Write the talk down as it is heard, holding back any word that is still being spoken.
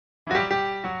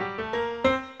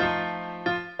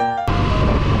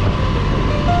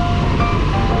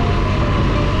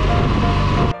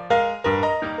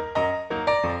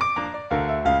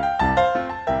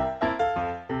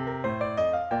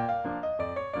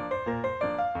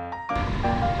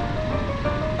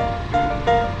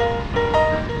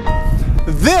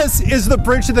This is the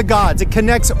Bridge of the Gods. It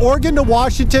connects Oregon to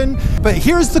Washington, but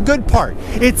here's the good part.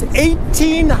 It's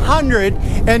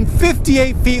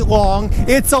 1,858 feet long.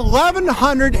 It's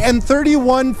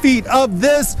 1,131 feet of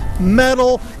this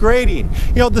metal grating.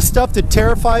 You know, the stuff that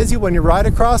terrifies you when you ride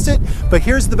across it, but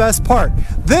here's the best part.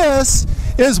 This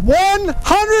is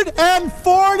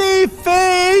 140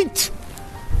 feet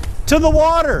to the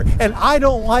water, and I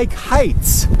don't like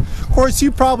heights. Of course,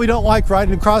 you probably don't like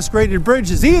riding across graded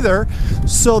bridges either,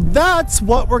 so that's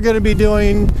what we're going to be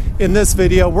doing in this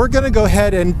video. We're going to go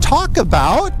ahead and talk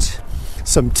about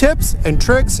some tips and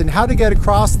tricks and how to get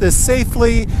across this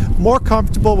safely, more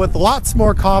comfortable, with lots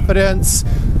more confidence.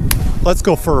 Let's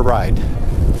go for a ride.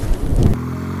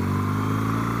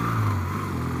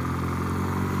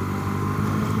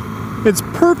 It's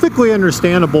perfectly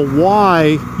understandable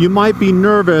why you might be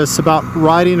nervous about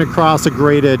riding across a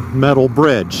graded metal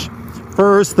bridge.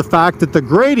 First, the fact that the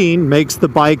grating makes the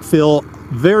bike feel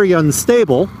very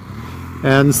unstable.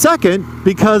 And second,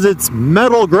 because it's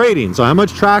metal grating. So how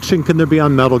much traction can there be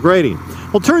on metal grating?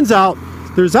 Well, it turns out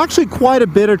there's actually quite a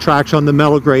bit of traction on the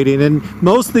metal grating, and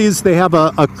most of these, they have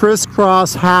a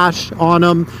crisscross hash on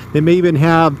them. They may even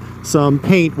have some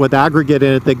paint with aggregate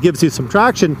in it that gives you some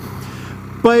traction,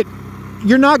 but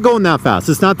you're not going that fast.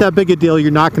 It's not that big a deal.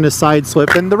 You're not going to side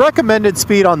slip. And the recommended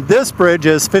speed on this bridge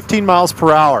is 15 miles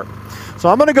per hour. So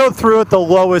I'm going to go through at the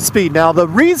lowest speed. Now, the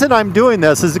reason I'm doing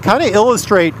this is to kind of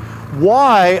illustrate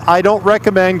why I don't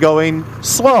recommend going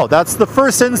slow. That's the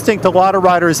first instinct a lot of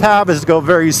riders have, is to go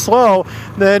very slow.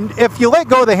 Then if you let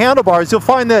go of the handlebars, you'll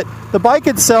find that the bike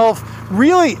itself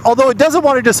really, although it doesn't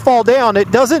want to just fall down,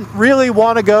 it doesn't really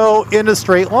want to go in a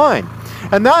straight line.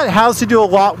 And that has to do a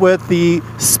lot with the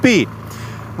speed.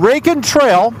 Rake and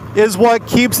trail is what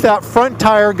keeps that front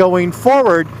tire going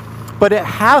forward, but it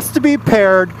has to be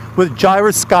paired with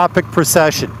gyroscopic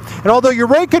precession. And although your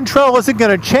rake and trail isn't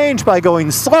going to change by going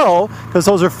slow, because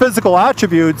those are physical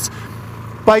attributes,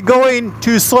 by going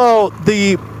too slow,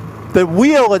 the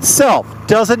wheel itself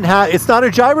doesn't have, it's not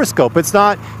a gyroscope, it's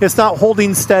not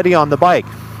holding steady on the bike.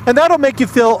 And that'll make you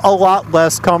feel a lot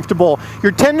less comfortable.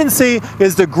 Your tendency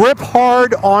is to grip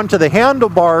hard onto the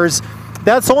handlebars.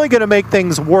 That's only going to make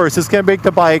things worse. It's going to make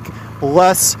the bike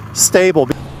less stable.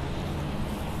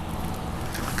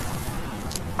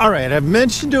 All right, I've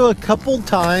mentioned to a couple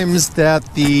times that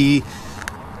the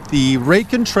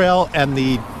rake and trail and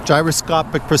the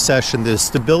gyroscopic precession, the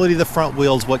stability of the front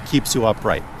wheel, is what keeps you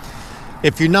upright.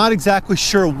 If you're not exactly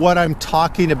sure what I'm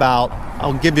talking about,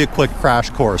 I'll give you a quick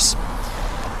crash course.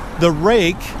 The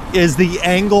rake is the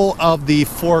angle of the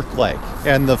fork leg,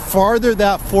 and the farther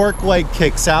that fork leg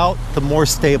kicks out, the more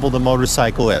stable the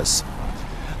motorcycle is.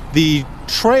 The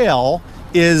trail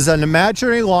is an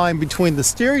imaginary line between the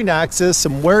steering axis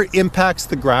and where it impacts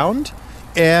the ground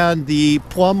and the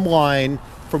plumb line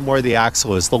from where the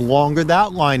axle is. The longer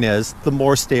that line is, the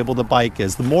more stable the bike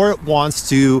is. The more it wants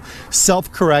to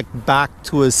self-correct back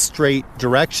to a straight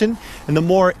direction, and the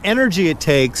more energy it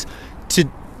takes to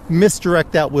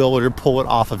misdirect that wheel or to pull it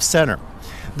off of center.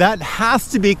 That has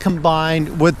to be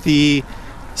combined with the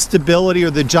stability or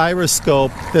the gyroscope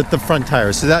that the front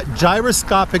tire. So that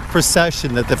gyroscopic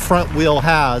precession that the front wheel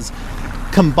has,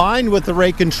 combined with the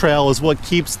rake and trail, is what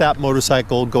keeps that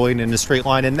motorcycle going in a straight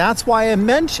line. And that's why I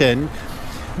mentioned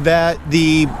that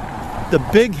the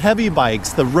big heavy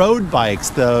bikes, the road bikes,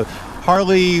 the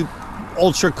Harley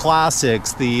Ultra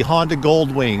Classics, the Honda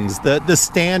Goldwings, the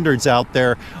standards out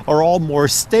there are all more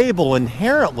stable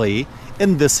inherently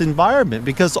in this environment,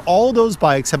 because all those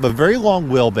bikes have a very long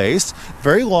wheelbase,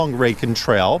 very long rake and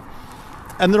trail,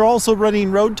 and they're also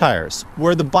running road tires,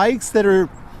 where the bikes that are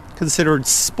considered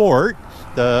sport,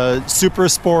 the super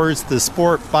sports, the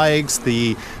sport bikes,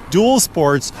 the dual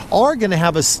sports, are going to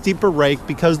have a steeper rake,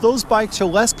 because those bikes are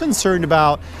less concerned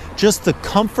about just the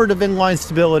comfort of inline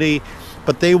stability,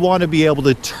 but they want to be able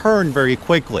to turn very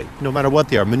quickly, no matter what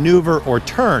they are, maneuver or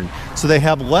turn. So they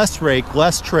have less rake,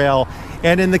 less trail.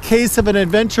 And in the case of an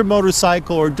adventure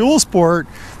motorcycle or dual sport,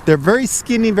 they're very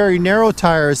skinny, very narrow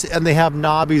tires, and they have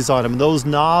knobbies on them. Those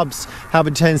knobs have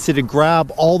a tendency to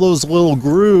grab all those little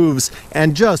grooves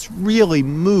and just really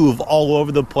move all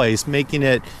over the place, making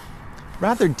it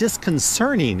rather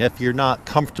disconcerting if you're not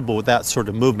comfortable with that sort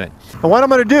of movement. And what I'm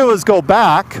going to do is go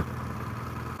back.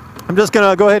 I'm just going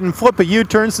to go ahead and flip a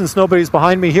U-turn since nobody's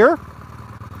behind me here,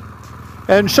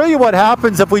 and show you what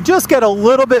happens if we just get a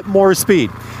little bit more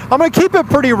speed. I'm going to keep it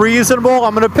pretty reasonable.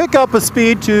 I'm going to pick up a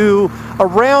speed to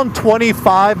around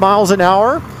 25 miles an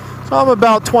hour. So I'm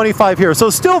about 25 here. So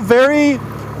still very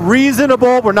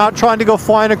reasonable. We're not trying to go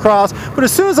flying across. But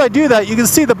as soon as I do that, you can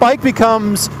see the bike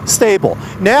becomes stable.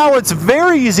 Now it's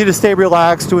very easy to stay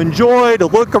relaxed, to enjoy, to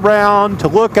look around, to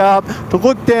look up, to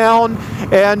look down,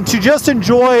 and to just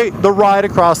enjoy the ride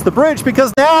across the bridge,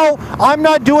 because now I'm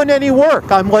not doing any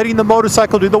work. I'm letting the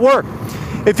motorcycle do the work.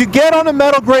 If you get on a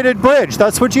metal grated bridge,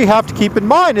 that's what you have to keep in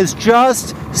mind, is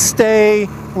just stay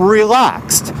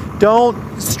relaxed.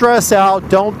 Don't stress out,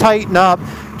 don't tighten up.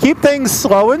 Keep things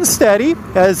slow and steady,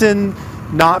 as in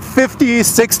not 50,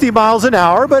 60 miles an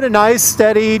hour, but a nice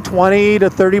steady 20 to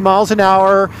 30 miles an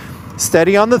hour,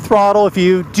 steady on the throttle. If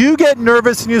you do get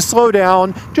nervous and you slow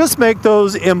down, just make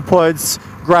those inputs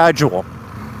gradual.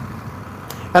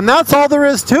 And that's all there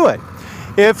is to it.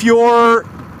 If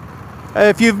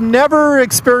you've never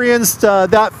experienced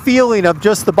that feeling of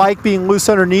just the bike being loose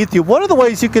underneath you, one of the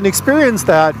ways you can experience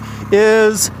that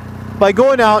is by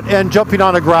going out and jumping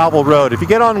on a gravel road. If you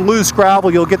get on loose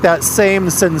gravel, you'll get that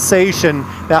same sensation,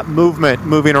 that movement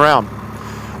moving around.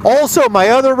 Also, my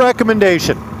other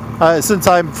recommendation, since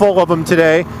I'm full of them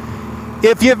today,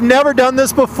 if you've never done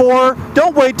this before,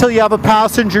 don't wait till you have a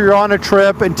passenger, you're on a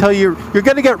trip, until you're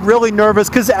going to get really nervous,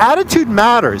 because attitude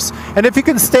matters. And if you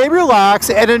can stay relaxed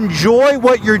and enjoy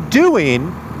what you're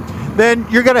doing, then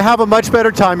you're going to have a much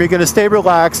better time. You're going to stay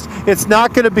relaxed. It's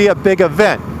not going to be a big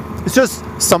event. It's just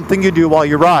something you do while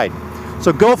you ride.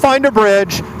 So go find a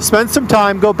bridge, spend some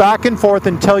time, go back and forth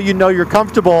until you know you're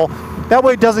comfortable. That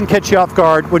way it doesn't catch you off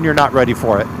guard when you're not ready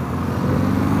for it.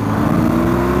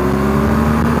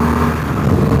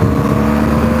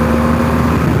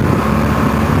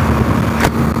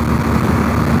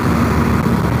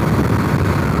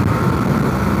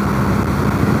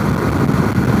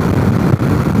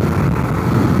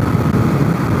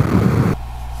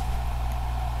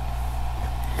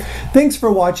 Thanks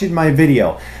for watching my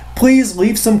video. Please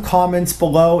leave some comments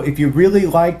below if you really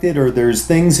liked it or there's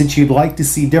things that you'd like to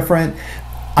see different.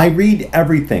 I read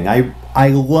everything. I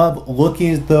love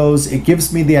looking at those. It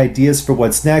gives me the ideas for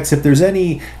what's next. If there's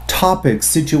any topics,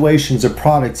 situations, or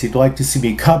products you'd like to see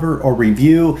me cover or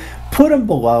review, put them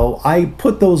below. I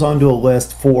put those onto a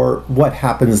list for what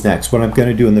happens next, what I'm going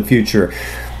to do in the future.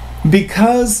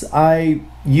 Because I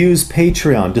use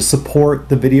Patreon to support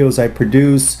the videos I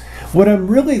produce, what I'm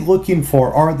really looking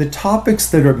for are the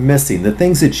topics that are missing, the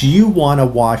things that you want to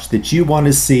watch, that you want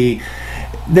to see,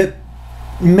 that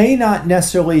may not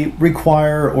necessarily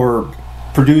require or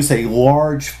produce a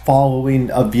large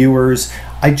following of viewers.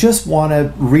 I just want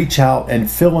to reach out and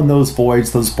fill in those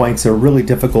voids, those blanks that are really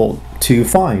difficult to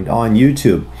find on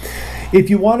YouTube. If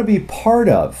you want to be part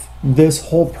of this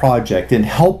whole project and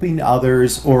helping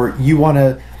others, or you want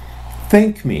to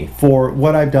thank me for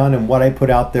what I've done and what I put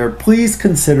out there, please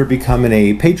consider becoming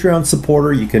a Patreon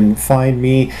supporter. You can find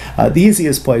me. The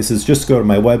easiest place is just go to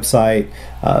my website,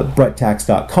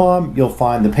 Tkacs.com. You'll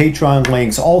find the Patreon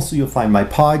links. Also, you'll find my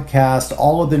podcast.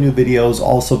 All of the new videos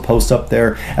also post up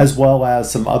there, as well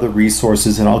as some other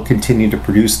resources, and I'll continue to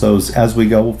produce those as we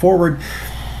go forward.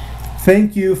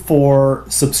 Thank you for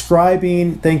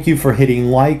subscribing. Thank you for hitting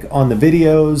like on the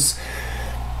videos.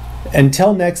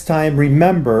 Until next time,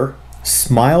 remember,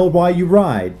 smile while you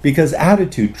ride, because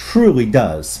attitude truly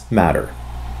does matter.